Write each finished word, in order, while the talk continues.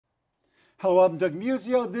Hello, I'm Doug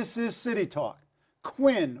Muzzio. This is City Talk.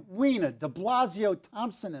 Quinn, Weiner, de Blasio,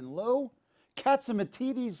 Thompson, and Liu,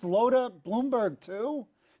 Katzimatidis, Loda, Bloomberg too,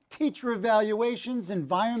 teacher evaluations,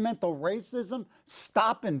 environmental racism,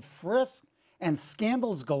 stop and frisk, and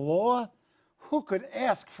scandals galore. Who could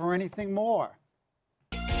ask for anything more?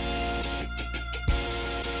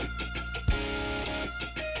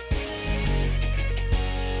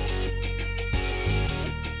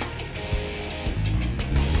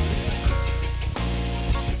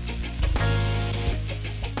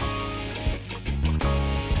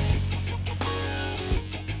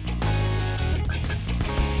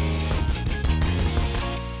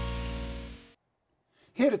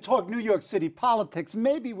 Here to talk New York City politics,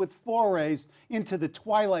 maybe with forays into the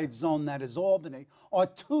twilight zone that is Albany, are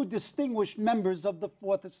two distinguished members of the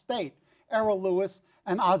Fourth Estate, Errol Louis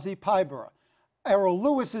and Azi Paybarah. Errol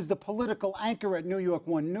Louis is the political anchor at New York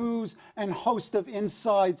One News and host of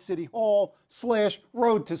Inside City Hall /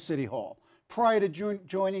 Road to City Hall. Prior to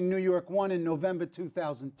joining New York One in November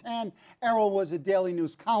 2010, Errol was a Daily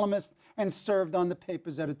News columnist and served on the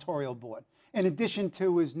paper's editorial board. In addition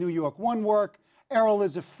to his New York One work, Errol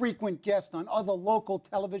is a frequent guest on other local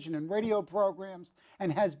television and radio programs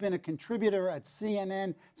and has been a contributor at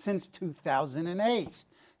CNN since 2008.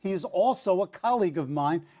 He is also a colleague of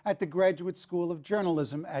mine at the Graduate School of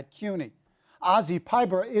Journalism at CUNY. Azi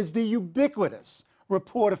Paybarah is the ubiquitous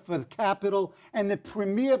reporter for the Capitol and the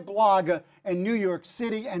premier blogger in New York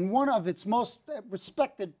City and one of its most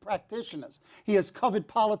respected practitioners. He has covered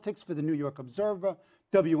politics for the New York Observer,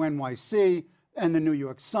 WNYC, and the New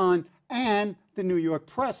York Sun, and the New York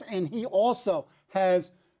Press, and he also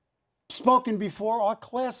has spoken before our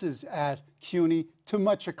classes at CUNY to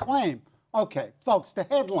much acclaim. Okay, folks, the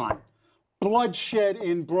headline, bloodshed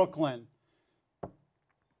in Brooklyn.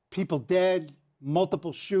 People dead,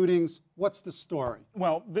 multiple shootings. What's the story?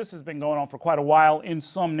 Well, this has been going on for quite a while in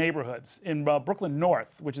some neighborhoods. In Brooklyn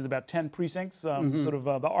North, which is about 10 precincts, sort of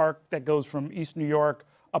the arc that goes from East New York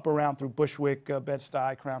up around through Bushwick,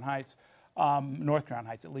 Bed-Stuy, Crown Heights, North Crown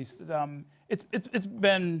Heights at least. It's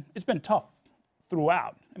been tough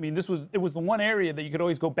throughout. I mean, it was the one area that you could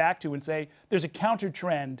always go back to and say there's a counter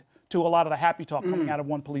trend to a lot of the happy talk coming out of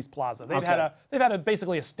One Police Plaza. They've had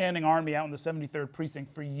basically a standing army out in the 73rd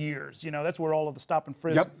precinct for years. You know, that's where all of the stop and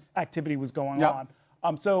frisk activity was going on.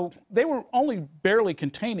 So they were only barely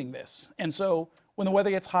containing this. And so when the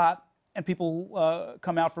weather gets hot, and people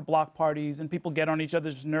come out for block parties, and people get on each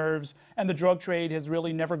other's nerves, and the drug trade has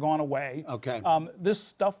really never gone away. Okay. This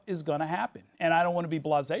stuff is going to happen, and I don't want to be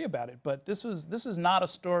blasé about it, but this is not a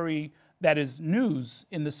story that is news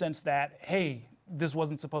in the sense that, hey, this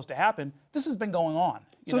wasn't supposed to happen. This has been going on.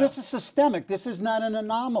 So this is systemic. This is not an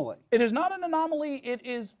anomaly. It is not an anomaly. It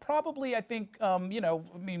is probably, I think,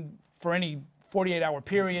 for any 48-hour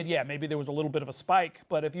period, yeah, maybe there was a little bit of a spike.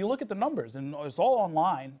 But if you look at the numbers, and it's all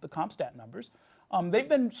online, the CompStat numbers, they've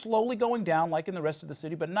been slowly going down like in the rest of the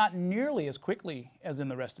city, but not nearly as quickly as in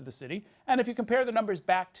the rest of the city. And if you compare the numbers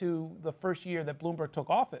back to the first year that Bloomberg took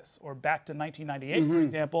office, or back to 1998, for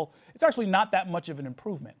example, it's actually not that much of an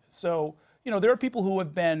improvement. So, there are people who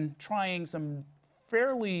have been trying some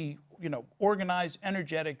fairly, organized,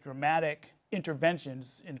 energetic, dramatic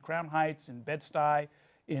interventions in Crown Heights, in Bed-Stuy,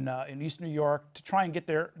 in East New York to try and get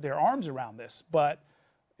their arms around this, but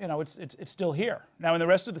it's still here. Now in the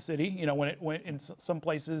rest of the city, when in some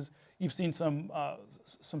places you've seen some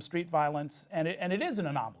street violence, and it is an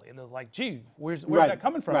anomaly. It's like, gee, where's that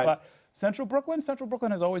coming from? But Central Brooklyn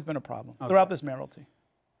has always been a problem throughout this mayoralty.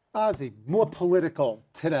 Azi, more political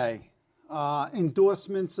today.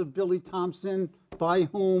 Endorsements of Billy Thompson, by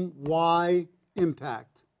whom, why, impact?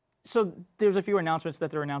 So there's a few announcements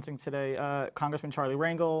that they're announcing today. Congressman Charlie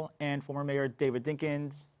Rangel and former Mayor David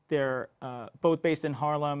Dinkins. They're both based in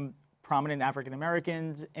Harlem, prominent African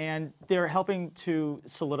Americans, and they're helping to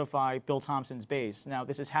solidify Bill Thompson's base. Now,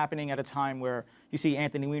 this is happening at a time where you see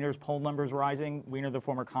Anthony Weiner's poll numbers rising. Weiner, the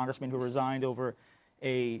former congressman who resigned over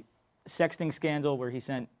a sexting scandal where he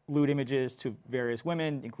sent lewd images to various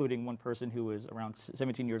women, including one person who was around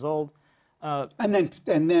 17 years old. And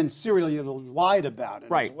then serially lied about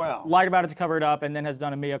it as well. Lied about it to cover it up, and then has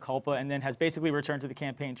done a mea culpa, and then has basically returned to the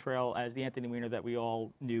campaign trail as the Anthony Weiner that we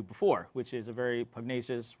all knew before, which is a very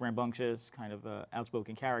pugnacious, rambunctious, kind of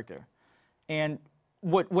outspoken character. And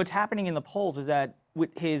what's happening in the polls is that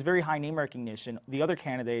with his very high name recognition, the other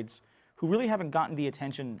candidates who really haven't gotten the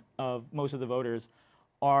attention of most of the voters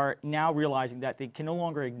are now realizing that they can no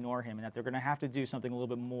longer ignore him and that they're going to have to do something a little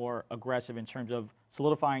bit more aggressive in terms of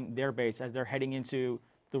solidifying their base as they're heading into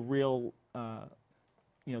the real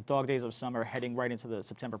dog days of summer, heading right into the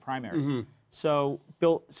September primary. So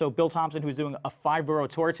Bill Thompson, who's doing a 5-borough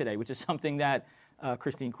tour today, which is something that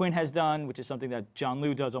Christine Quinn has done, which is something that John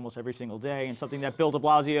Liu does almost every single day, and something that Bill de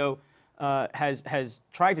Blasio has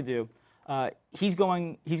tried to do. He's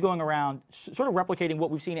going around sort of replicating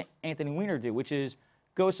what we've seen Anthony Weiner do, which is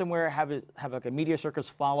go somewhere, have like a media circus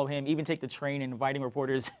follow him, even take the train and inviting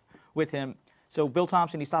reporters with him. So Bill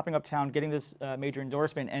Thompson, he's stopping uptown, getting this major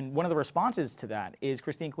endorsement, and one of the responses to that is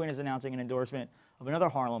Christine Quinn is announcing an endorsement of another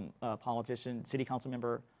Harlem politician, City Council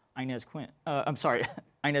member Inez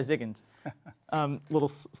Inez Dickens. Little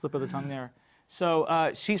slip of the tongue there.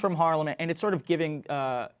 So she's from Harlem, and it's sort of giving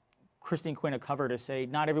Christine Quinn a cover to say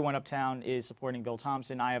not everyone uptown is supporting Bill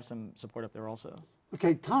Thompson. I have some support up there also.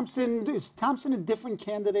 Okay, is Thompson a different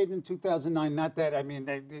candidate in 2009? Not that, I mean,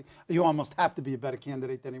 you almost have to be a better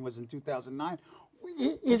candidate than he was in 2009.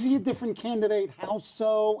 Is he a different candidate? How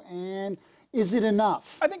so? And is it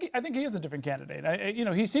enough? I think he is a different candidate. You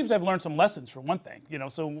know, he seems to have learned some lessons for one thing. You know,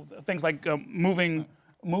 so things like moving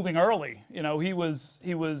early. You know, he was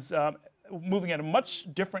moving at a much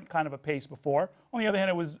different kind of a pace before. On the other hand,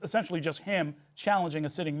 it was essentially just him challenging a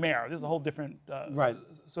sitting mayor. There's a whole different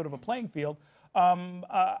sort of a playing field.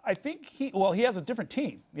 I think he has a different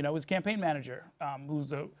team. You know, his campaign manager,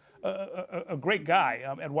 who's a great guy,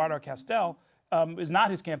 Eduardo Castel, is not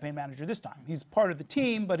his campaign manager this time. He's part of the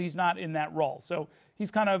team, but he's not in that role. So he's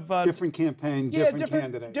kind of different campaign, different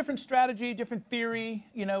candidate, different strategy, different theory.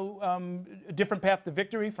 You know, a different path to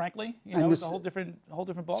victory. Frankly, you know, it's a whole different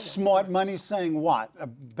ballgame. Smart money saying what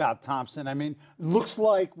about Thompson? I mean, looks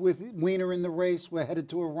like with Weiner in the race, we're headed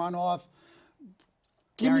to a runoff.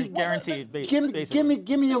 Guaranteed.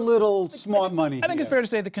 Give me a little smart money. I think it's fair to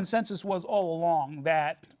say the consensus was all along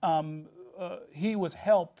that he was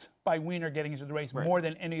helped by Weiner getting into the race more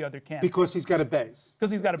than any other candidate. Because he's got a base.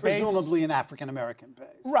 Because he's got a base. Presumably an African-American base.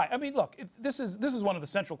 Right. I mean, look, this is one of the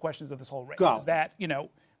central questions of this whole race. Is that, you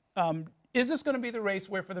know, is this going to be the race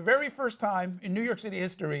where for the very first time in New York City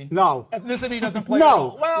history, ethnicity doesn't play a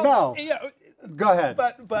role? Well, no. You know, go ahead.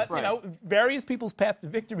 But you know, various people's path to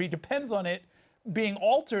victory depends on it being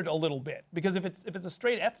altered a little bit, because if it's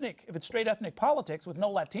straight ethnic politics with no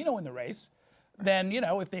Latino in the race, then, you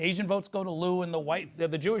know, if the Asian votes go to Liu and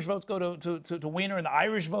the Jewish votes go to Weiner and the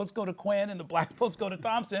Irish votes go to Quinn and the black votes go to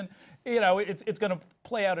Thompson, you know, it's going to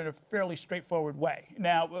play out in a fairly straightforward way.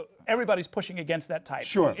 Now, everybody's pushing against that type,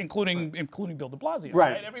 including Bill de Blasio.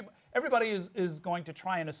 Right. Everybody is going to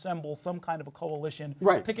try and assemble some kind of a coalition,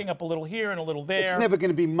 picking up a little here and a little there. It's never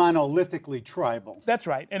going to be monolithically tribal. That's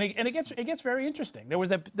right, and it gets very interesting. There was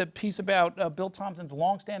that piece about Bill Thompson's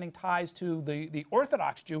longstanding ties to the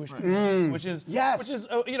Orthodox Jewish community, which is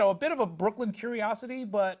you know, a bit of a Brooklyn curiosity,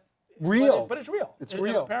 but real. But it's real. It's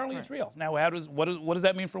real. Apparently, it's real. Now, what does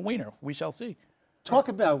that mean for Weiner? We shall see. Talk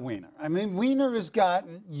about Weiner. I mean, Weiner has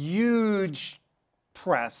gotten huge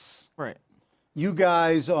press. Right. You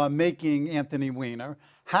guys are making Anthony Weiner.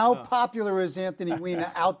 How popular is Anthony Weiner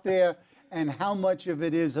out there, and how much of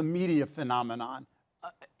it is a media phenomenon?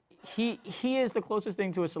 He is the closest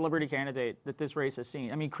thing to a celebrity candidate that this race has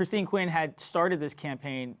seen. I mean, Christine Quinn had started this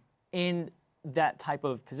campaign in that type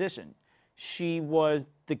of position. She was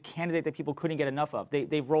the candidate that people couldn't get enough of.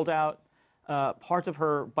 They've rolled out parts of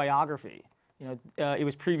her biography. You know, it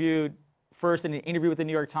was previewed first in an interview with the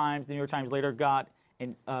New York Times. The New York Times later got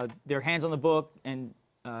their hands on the book and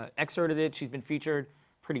excerpted it. She's been featured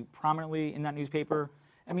pretty prominently in that newspaper.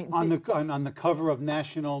 I mean, on the cover of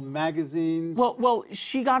national magazines. Well,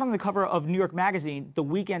 she got on the cover of New York Magazine the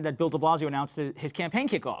weekend that Bill de Blasio announced his campaign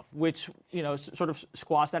kickoff, which, you know, sort of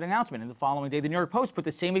squashed that announcement. And the following day, the New York Post put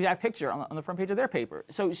the same exact picture on the front page of their paper.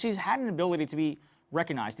 So she's had an ability to be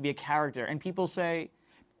recognized, to be a character, and people say.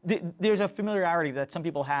 There's a familiarity that some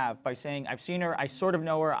people have by saying, I've seen her, I sort of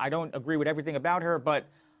know her, I don't agree with everything about her, but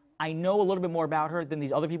I know a little bit more about her than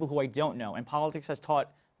these other people who I don't know. And politics has taught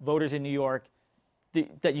voters in New York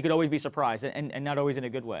that you could always be surprised, and not always in a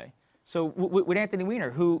good way. So with Anthony Weiner,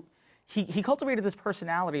 who he cultivated this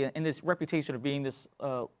personality and this reputation of being this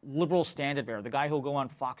liberal standard bearer, the guy who'll go on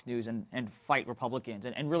Fox News and fight Republicans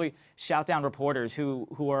and really shout down reporters who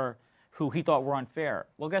he thought were unfair.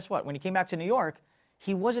 Well, guess what? When he came back to New York,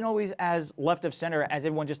 he wasn't always as left of center as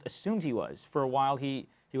everyone just assumed he was. For a while, he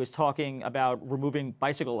was talking about removing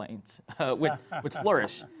bicycle lanes with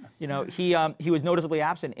Flourish. You know, he was noticeably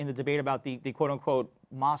absent in the debate about the quote-unquote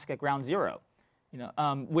mosque at Ground Zero. You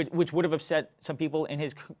know, which would have upset some people in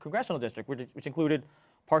his congressional district, which included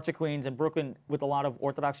parts of Queens and Brooklyn with a lot of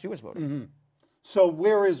Orthodox Jewish voters. Mm-hmm. So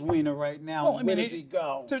where is Weiner right now? Well, I mean, where does he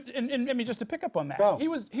go? And I mean, just to pick up on that, he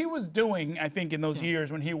was doing, I think, in those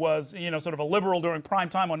years when he was, you know, sort of a liberal during prime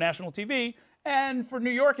time on national TV, And for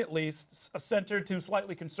New York, at least, a center to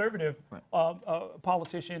slightly conservative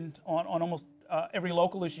politician on almost every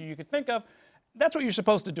local issue you could think of. That's what you're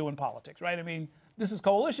supposed to do in politics, right? I mean, this is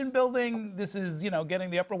coalition building. This is, getting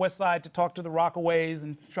the Upper West Side to talk to the Rockaways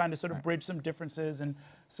and trying to sort of bridge some differences. And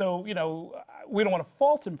so, we don't want to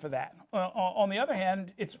fault him for that. On the other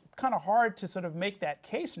hand, it's kind of hard to sort of make that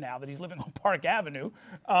case now that he's living on Park Avenue.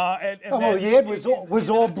 It was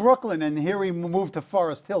all Brooklyn, and here he moved to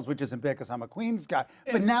Forest Hills, which isn't bad because I'm a Queens guy.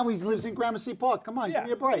 But now he lives in Gramercy Park. Come on, give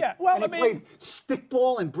me a break. Yeah. Well, and he played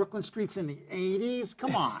stickball in Brooklyn streets in the 80s.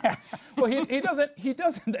 Come on. Well, he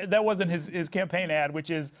doesn't. That wasn't his campaign ad, which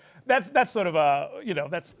is that's sort of a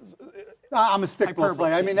that's. I'm a stickball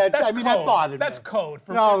player. I mean that bothered me. That's code.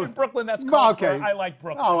 In Brooklyn, that's code. Okay. I like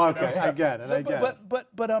Brooklyn. Oh, okay. I get it.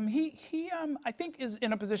 But he I think is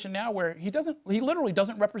in a position now where he literally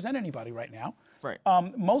doesn't represent anybody right now. Right.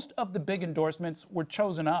 Most of the big endorsements were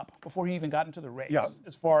chosen up before he even got into the race. Yeah.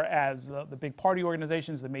 As far as the big party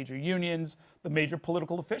organizations, the major unions, the major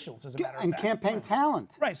political officials, as a matter of fact. And campaign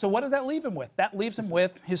talent. Right. So what does that leave him with? That leaves him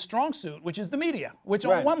with his strong suit, which is the media. Which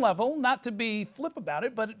on one level, not to be flip about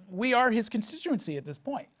it, but we are his constituency at this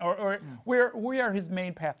point, or we are his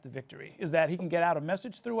main path to victory. Is that he can get out a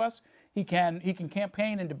message through us. He can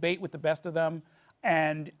campaign and debate with the best of them.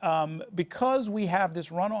 And because we have this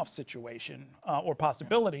runoff situation or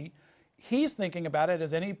possibility, he's thinking about it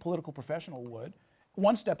as any political professional would,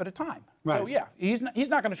 one step at a time. Right. So yeah, he's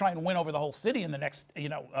not going to try and win over the whole city in the next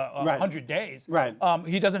 100 days. Right.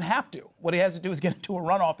 He doesn't have to. What he has to do is get into a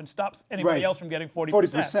runoff and stop anybody else from getting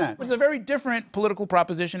 40%. Which is a very different political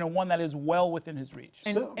proposition and one that is well within his reach.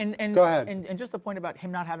 Go ahead. And just the point about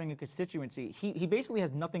him not having a constituency, he basically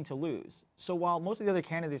has nothing to lose. So while most of the other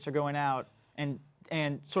candidates are going out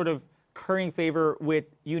and sort of currying favor with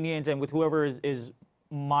unions and with whoever is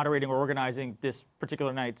moderating or organizing this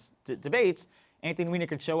particular night's debates, Anthony Weiner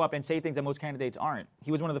could show up and say things that most candidates aren't. He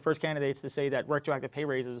was one of the first candidates to say that retroactive pay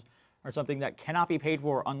raises are something that cannot be paid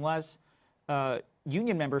for unless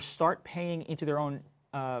union members start paying into their own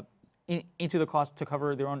into the cost to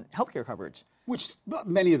cover their own healthcare coverage. Which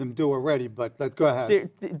many of them do already, but go ahead.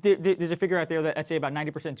 There's a figure out there that I'd say about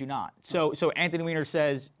 90% do not. So Anthony Weiner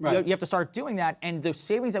says you have to start doing that, and the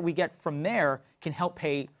savings that we get from there can help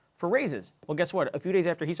pay for raises. Well, guess what? A few days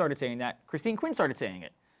after he started saying that, Christine Quinn started saying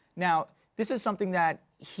it. Now, this is something that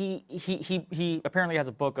he apparently has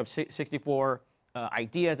a book of 64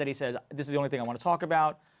 ideas that he says, this is the only thing I want to talk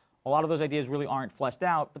about. A lot of those ideas really aren't fleshed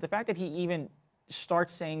out, but the fact that he even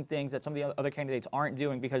starts saying things that some of the other candidates aren't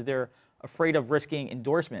doing because they're afraid of risking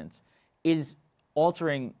endorsements is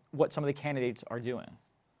altering what some of the candidates are doing.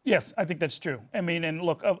 Yes, I think that's true. I mean, and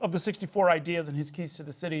look, of the 64 ideas and his keys to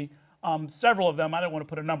the city, several of them, I don't want to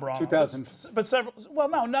put a number on 2000. But several, well,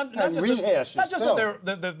 no, not just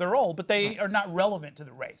that they're old, but they are not relevant to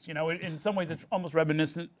the race. In some ways it's almost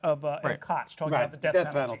reminiscent of Ed Koch talking about the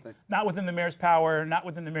death penalty. Not within the mayor's power, not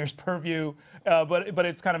within the mayor's purview, but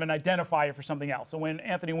it's kind of an identifier for something else. So when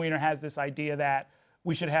Anthony Weiner has this idea that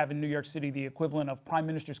we should have in New York City the equivalent of Prime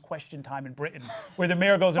Minister's Question Time in Britain, where the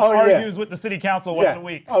mayor goes and argues with the city council once a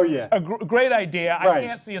week. Oh, yeah. A great idea. I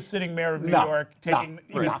can't see a sitting mayor of New York taking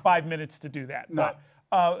even 5 minutes to do that. No.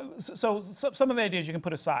 But, so some of the ideas you can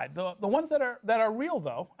put aside. The ones that are real,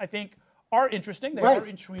 though, I think are interesting. They are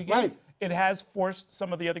intriguing. Right. It has forced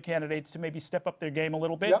some of the other candidates to maybe step up their game a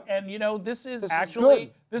little bit. Yep. And this is good.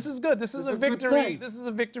 This is good. This is a victory. This is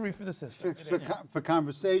a victory for the system. For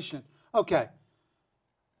conversation. Okay.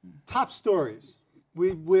 Top stories.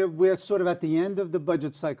 We're sort of at the end of the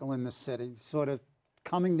budget cycle in the city, sort of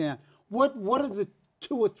coming down. What are the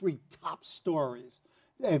 2 or 3 top stories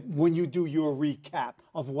when you do your recap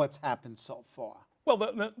of what's happened so far? Well,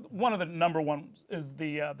 one of the number ones is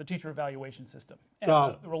the teacher evaluation system and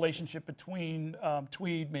the relationship between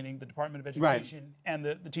TWEED, meaning the Department of Education, and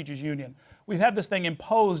the teachers union. We've had this thing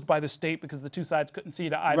imposed by the state because the two sides couldn't see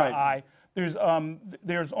eye to eye. There's on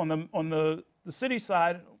the city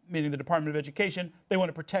side, meaning the Department of Education, they want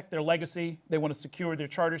to protect their legacy. They want to secure their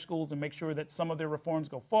charter schools and make sure that some of their reforms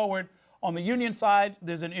go forward. On the union side,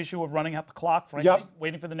 there's an issue of running out the clock, frankly,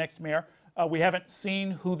 waiting for the next mayor. We haven't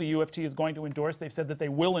seen who the UFT is going to endorse. They've said that they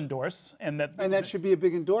will endorse, and that should be a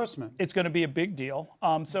big endorsement. It's going to be a big deal.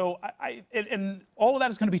 So and all of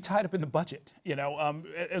that is going to be tied up in the budget.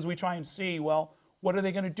 As we try and see, well, what are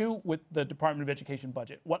they going to do with the Department of Education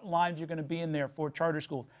budget? What lines are going to be in there for charter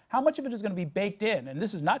schools? How much of it is going to be baked in? And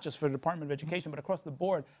this is not just for the Department of Education, but across the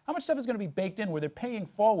board. How much stuff is going to be baked in where they're paying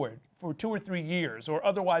forward for 2 or 3 years, or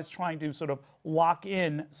otherwise trying to sort of lock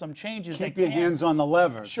in some changes? Keep your hands on the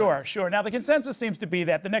levers. Sure. Now, the consensus seems to be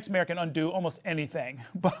that the next mayor can undo almost anything,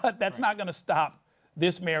 but that's not going to stop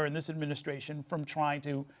this mayor and this administration from trying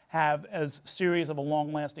to have as serious of a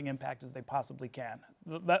long-lasting impact as they possibly can.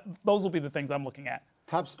 Those will be the things I'm looking at.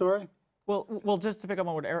 Top story? Well, just to pick up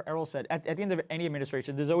on what Errol said, at the end of any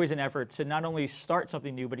administration, there's always an effort to not only start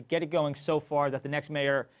something new, but to get it going so far that the next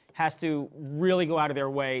mayor has to really go out of their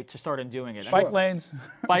way to start undoing it. Bike lanes.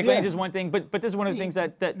 Bike lanes is one thing, but this is one of the things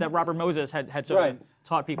that Robert Moses had sort of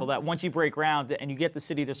taught people, that once you break ground and you get the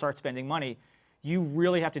city to start spending money, you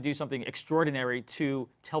really have to do something extraordinary to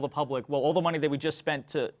tell the public, well, all the money that we just spent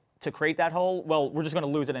to create that hole, well, we're just going to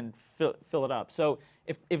lose it and fill it up. So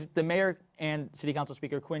if the mayor and city council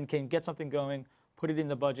speaker Quinn can get something going, put it in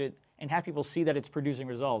the budget, and have people see that it's producing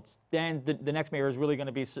results, then the next mayor is really going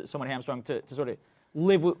to be somewhat hamstrung to sort of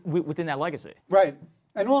live within that legacy. Right.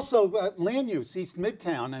 And also land use, East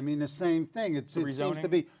Midtown, I mean, the same thing. It seems to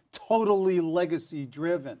be totally legacy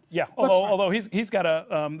driven. Yeah, although he's got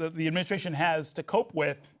the administration has to cope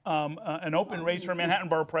with an open race for Manhattan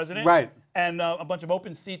Borough President. Right. And a bunch of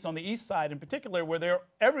open seats on the east side in particular, where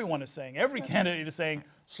everyone is saying, every candidate is saying,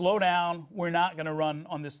 slow down, we're not going to run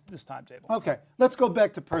on this timetable. Okay, let's go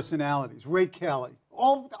back to personalities. Ray Kelly,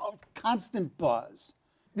 all constant buzz.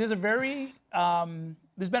 There's been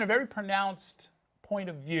a very pronounced point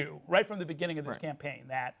of view right from the beginning of this campaign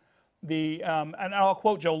that and I'll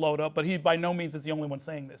quote Joe Lhota, but he by no means is the only one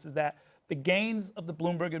saying this, is that the gains of the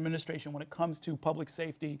Bloomberg administration when it comes to public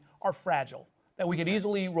safety are fragile, that we could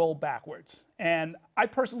easily roll backwards. And I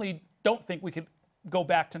personally don't think we could go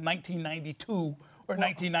back to 1992 or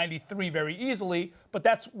 1993 very easily, but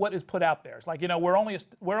that's what is put out there. It's like, we're only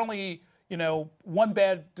one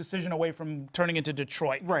bad decision away from turning into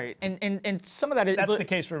Detroit. Right, and some of that is... That's the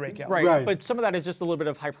case for Ray Kelly. Right, but some of that is just a little bit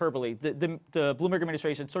of hyperbole. The Bloomberg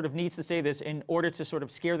administration sort of needs to say this in order to sort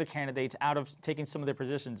of scare the candidates out of taking some of their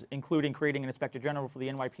positions, including creating an inspector general for the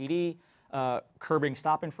NYPD, curbing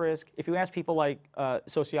stop and frisk. If you ask people like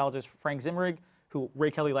sociologist Frank Zimrig, who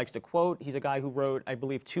Ray Kelly likes to quote, he's a guy who wrote, I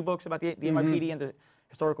believe, 2 books about the NYPD and the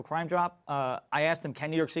historical crime drop. I asked him,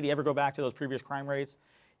 can New York City ever go back to those previous crime rates?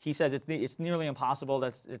 He says it's nearly impossible.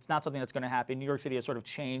 It's not something that's going to happen. New York City has sort of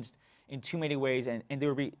changed in too many ways, and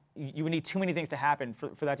you would need too many things to happen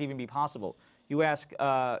for that to even be possible. You ask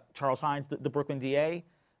Charles Hines, the Brooklyn DA,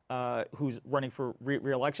 who's running for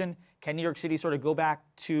re-election, can New York City sort of go back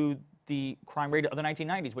to the crime rate of the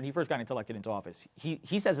 1990s when he first got elected into office?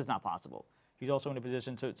 He says it's not possible. He's also in a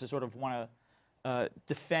position to sort of want to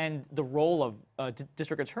defend the role of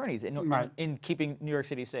district attorneys in keeping New York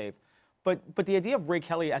City safe. But the idea of Ray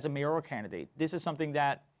Kelly as a mayoral candidate, this is something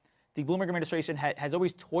that the Bloomberg administration has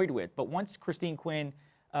always toyed with. But once Christine Quinn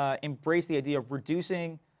embraced the idea of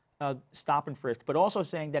reducing stop and frisk, but also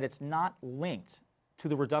saying that it's not linked to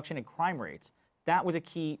the reduction in crime rates, that was a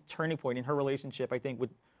key turning point in her relationship, I think,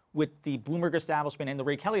 with the Bloomberg establishment and the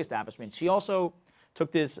Ray Kelly establishment. She also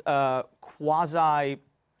took this quasi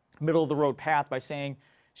middle-of-the-road path by saying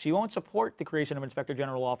she won't support the creation of an inspector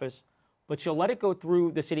general office, but she'll let it go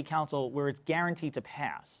through the city council where it's guaranteed to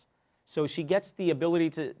pass. So she gets the ability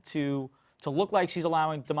to look like she's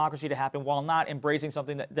allowing democracy to happen while not embracing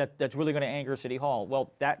something that's really going to anger City Hall.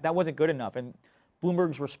 Well, that wasn't good enough. And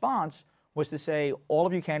Bloomberg's response was to say, all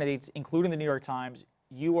of you candidates, including the New York Times,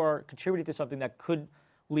 you are contributing to something that could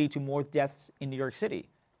lead to more deaths in New York City.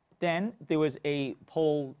 Then there was a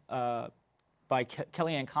poll by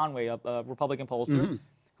Kellyanne Conway, a Republican pollster,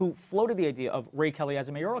 who floated the idea of Ray Kelly as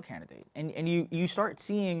a mayoral candidate. And you start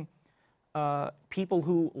seeing people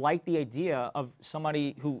who like the idea of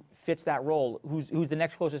somebody who fits that role, who's the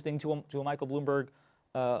next closest thing to a Michael Bloomberg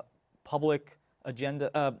public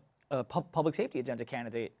safety agenda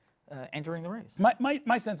candidate entering the race.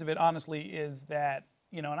 My sense of it, honestly, is that,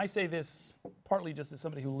 and I say this partly just as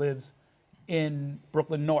somebody who lives in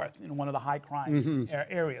Brooklyn North, in one of the high crime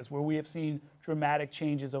areas, where we have seen dramatic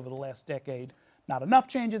changes over the last decade. Not enough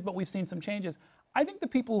changes, but we've seen some changes. I think the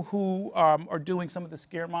people who are doing some of the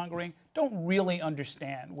scaremongering don't really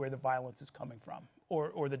understand where the violence is coming from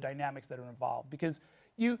or the dynamics that are involved. Because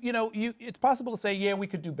it's possible to say, yeah, we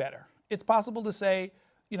could do better. It's possible to say,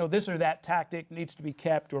 this or that tactic needs to be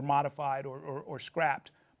kept or modified or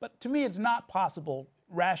scrapped. But to me, it's not possible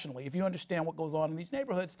rationally, if you understand what goes on in these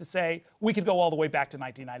neighborhoods, to say we could go all the way back to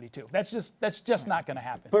 1992. That's just not going to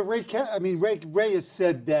happen. But Ray has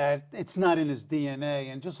said that it's not in his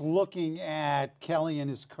DNA, and just looking at Kelly and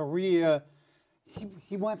his career,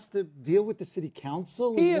 he wants to deal with the city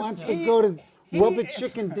council. He wants to go to rubber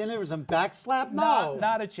chicken dinners and backslap. No,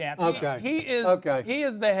 not a chance. Okay. He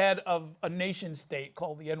is the head of a nation state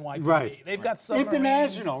called the NYPD. Right. They've got submarines,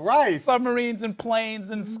 international, right? Submarines and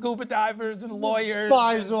planes and scuba divers and lawyers.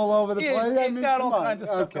 Spies all over the place. He's got all kinds of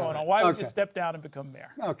stuff going on. Why would you step down and become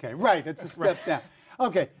mayor? Okay, right. It's a step down.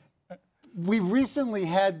 Okay. We recently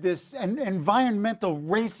had this environmental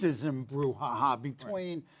racism brouhaha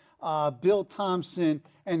between Bill Thompson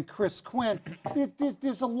and Chris Quinn.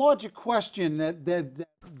 There's a larger question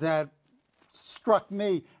that struck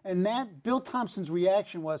me, and that Bill Thompson's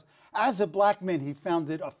reaction was, as a black man, he found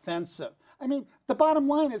it offensive. I mean, the bottom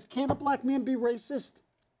line is, can a black man be racist?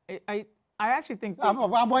 I actually think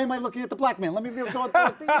why am I looking at the black man? Let me do it out.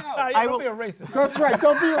 Don't be a racist. That's right.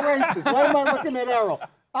 Don't be a racist. Why am I looking at Errol?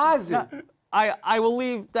 Ozzy. I will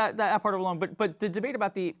leave that part alone. But the debate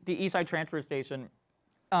about the East Side transfer station,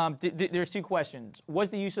 there's two questions. Was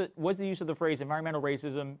the use of the phrase environmental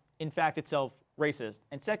racism in fact itself racist?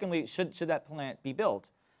 And secondly, should that plant be built?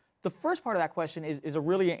 The first part of that question is a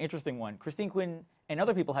really interesting one. Christine Quinn and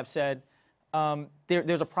other people have said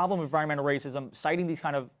there's a problem with environmental racism, citing these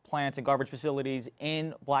kind of plants and garbage facilities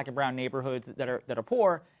in black and brown neighborhoods that are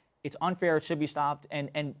poor. It's unfair. It should be stopped.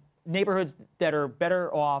 And neighborhoods that are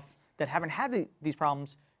better off, that haven't had these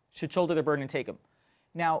problems, should shoulder their burden and take them.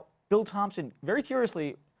 Now, Bill Thompson, very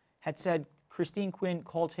curiously, had said Christine Quinn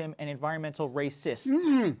called him an environmental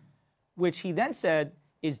racist, which he then said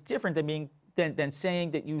is different than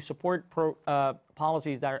saying that you support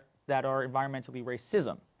policies that are environmentally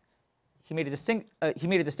racism. He made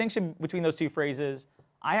a distinction between those two phrases.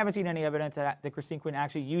 I haven't seen any evidence that Christine Quinn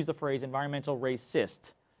actually used the phrase environmental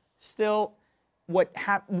racist. Still,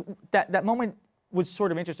 that moment was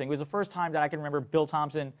sort of interesting. It was the first time that I can remember Bill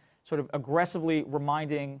Thompson sort of aggressively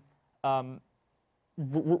reminding the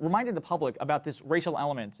public about this racial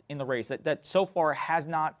element in the race that so far has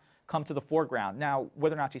not come to the foreground. Now,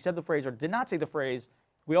 whether or not she said the phrase or did not say the phrase,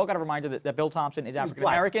 we all got a reminder that Bill Thompson is African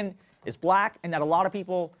American, is black, and that a lot of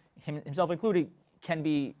people, himself included, can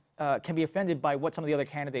be offended by what some of the other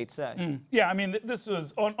candidates said. Yeah, I mean, this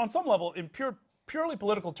was on some level, in purely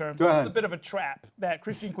political terms, this is a bit of a trap that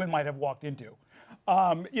Christine Quinn might have walked into.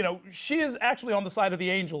 You know, she is actually on the side of the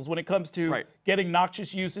angels when it comes to getting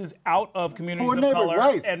noxious uses out of communities of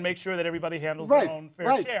color and make sure that everybody handles their own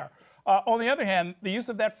fair share. On the other hand, the use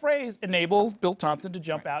of that phrase enables Bill Thompson to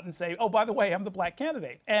jump out and say, oh, by the way, I'm the black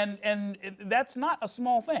candidate. And that's not a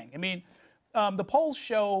small thing. I mean, the polls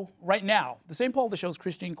show right now, the same poll that shows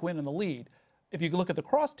Christine Quinn in the lead, if you look at the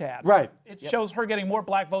crosstabs, it shows her getting more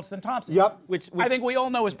black votes than Thompson. Which I think we all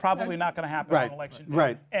know is probably not going to happen on election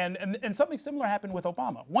day. And something similar happened with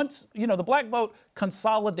Obama. Once, you know, the black vote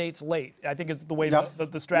consolidates late, I think is the way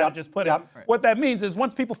the strategist put it. What that means is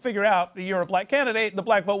once people figure out that you're a black candidate, the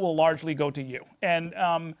black vote will largely go to you. And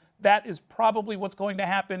that is probably what's going to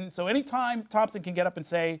happen. So anytime Thompson can get up and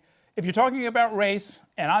say, if you're talking about race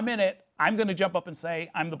and I'm in it, I'm going to jump up and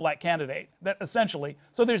say I'm the black candidate. That essentially.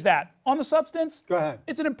 So there's that. On the substance,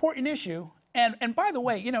 it's an important issue. And by the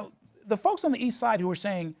way, you know, the folks on the East Side who are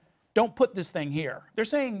saying don't put this thing here, they're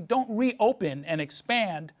saying don't reopen and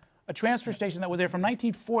expand a transfer station that was there from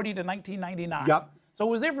 1940 to 1999. So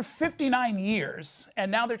it was there for 59 years,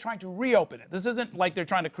 and now they're trying to reopen it. This isn't like they're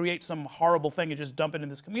trying to create some horrible thing and just dump it in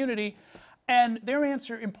this community. And their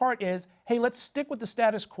answer in part is, hey, let's stick with the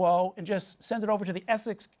status quo and just send it over to the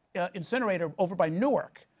Essex incinerator over by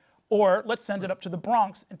Newark, or let's send it up to the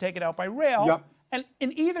Bronx and take it out by rail. And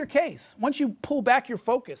in either case, once you pull back your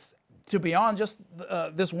focus to beyond just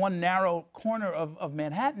this one narrow corner of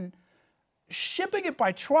Manhattan, shipping it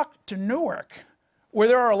by truck to Newark, where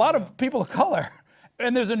there are a lot of people of color,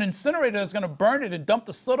 and there's an incinerator that's going to burn it and dump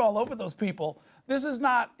the soot all over those people, this is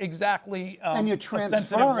not exactly and you're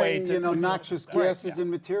transferring, you know, noxious gases and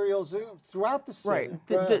materials throughout the city.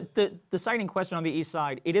 The siting question on the East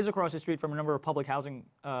Side, it is across the street from a number of public housing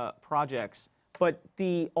projects, but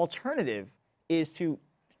the alternative is to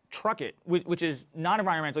truck it, which is not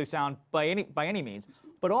environmentally sound by any means.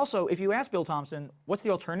 But also, if you ask Bill Thompson, what's the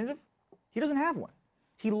alternative? He doesn't have one.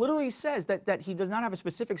 He literally says that he does not have a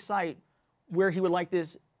specific site where he would like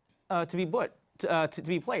this to be put. To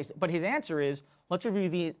be placed, but his answer is let's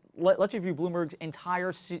review Bloomberg's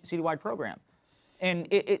entire citywide program, and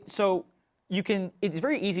so you can. It's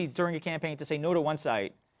very easy during a campaign to say no to one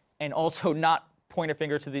site, and also not point a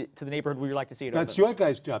finger to the neighborhood where you'd like to see it. That's your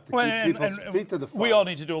guy's job to keep people's feet to the fire. We all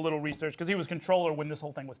need to do a little research because he was controller when this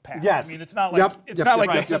whole thing was passed. I mean, it's not like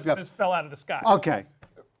this fell out of the sky. Okay,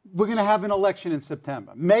 we're going to have an election in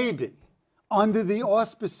September, maybe, under the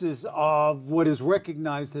auspices of what is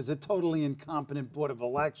recognized as a totally incompetent Board of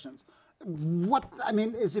Elections. I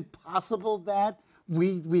mean, is it possible that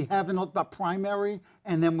we have a primary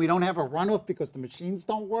and then we don't have a runoff because the machines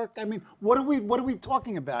don't work? I mean, what are we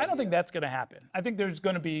talking about? I don't think that's going to happen. I think if there's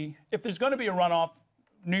going to be a runoff,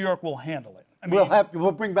 New York will handle it. I mean,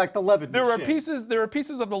 we'll bring back the Levitt there are machine.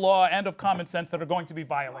 pieces of the law and of common sense that are going to be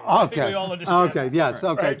violated. I think we all understand. Okay. that. Yes.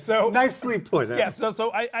 Okay. Right, so nicely put. yeah.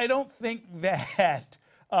 So I don't think that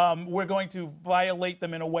we're going to violate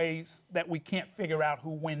them in a way that we can't figure out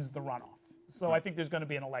who wins the runoff. So I think there's going to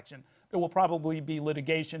be an election. There will probably be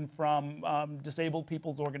litigation from disabled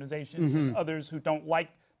people's organizations and others who don't like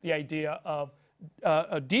the idea of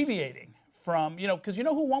deviating from, because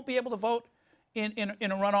who won't be able to vote in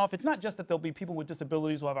a runoff? It's not just that there'll be people with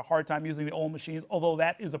disabilities who have a hard time using the old machines, although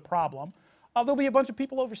that is a problem. There'll be a bunch of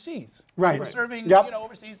people overseas who are serving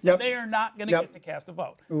overseas, and they are not going to get to cast a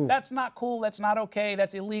vote. That's not cool. That's not okay.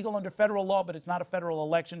 That's illegal under federal law, but it's not a federal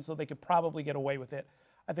election, so they could probably get away with it.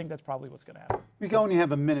 I think that's probably what's going to happen. We only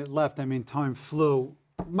have a minute left. I mean, time flew.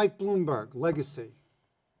 Mike Bloomberg, legacy.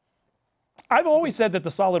 I've always said that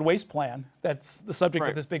the solid waste plan, that's the subject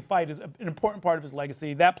of this big fight, is an important part of his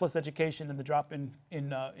legacy. That plus education and the drop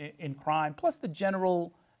in crime, plus the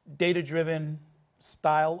general data-driven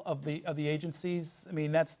style of the agencies. I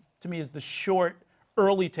mean, that's, to me, is the short,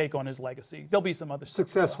 early take on his legacy. There'll be some other stuff.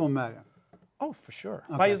 Successful mayor. Oh, for sure.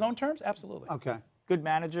 By his own terms, absolutely. Okay. Good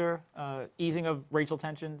manager, easing of racial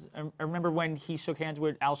tensions. I remember when he shook hands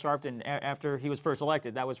with Al Sharpton after he was first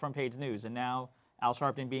elected. That was front page news, and now Al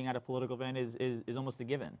Sharpton being at a political event is almost a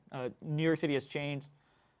given. New York City has changed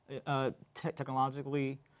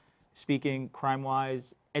technologically speaking,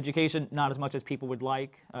 crime-wise. Education, not as much as people would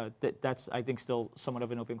like. That's, I think, still somewhat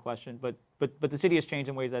of an open question. But the city has changed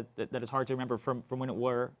in ways that is hard to remember from when it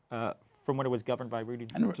was governed by Rudy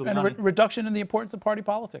Giuliani. And a reduction in the importance of party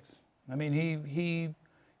politics. I mean,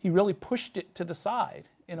 he really pushed it to the side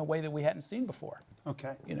in a way that we hadn't seen before.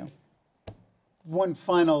 Okay. One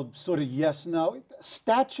final sort of yes/no.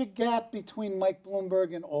 Stature gap between Mike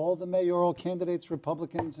Bloomberg and all the mayoral candidates,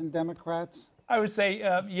 Republicans and Democrats? I would say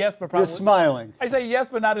yes, but probably. You're smiling. I say yes,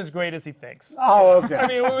 but not as great as he thinks. Oh, okay. I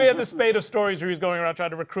mean, we had the spate of stories where he's going around trying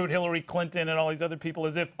to recruit Hillary Clinton and all these other people,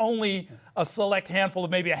 as if only a select handful of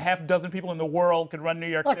maybe a half dozen people in the world could run New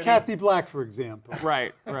York City. Kathy Black, for example.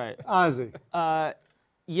 Right. Azi.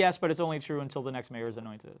 Yes, but it's only true until the next mayor is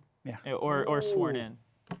anointed. Yeah. Or sworn in.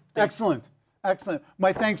 Excellent.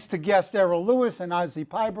 My thanks to guests Errol Louis and Azi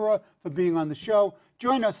Paybarah for being on the show.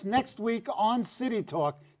 Join us next week on City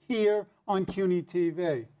Talk here on CUNY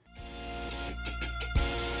TV.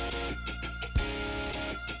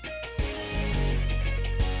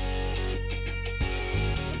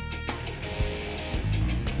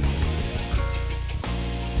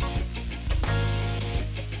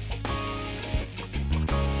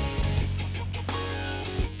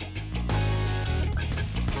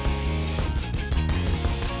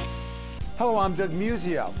 Hello, I'm Doug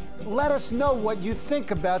Muzzio. Let us know what you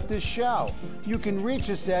think about this show. You can reach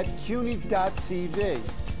us at CUNY.TV.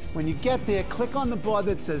 When you get there, click on the bar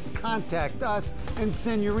that says Contact Us and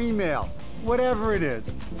send your email. Whatever it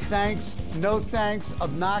is. Thanks, no thanks,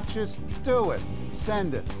 obnoxious, do it.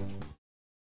 Send it.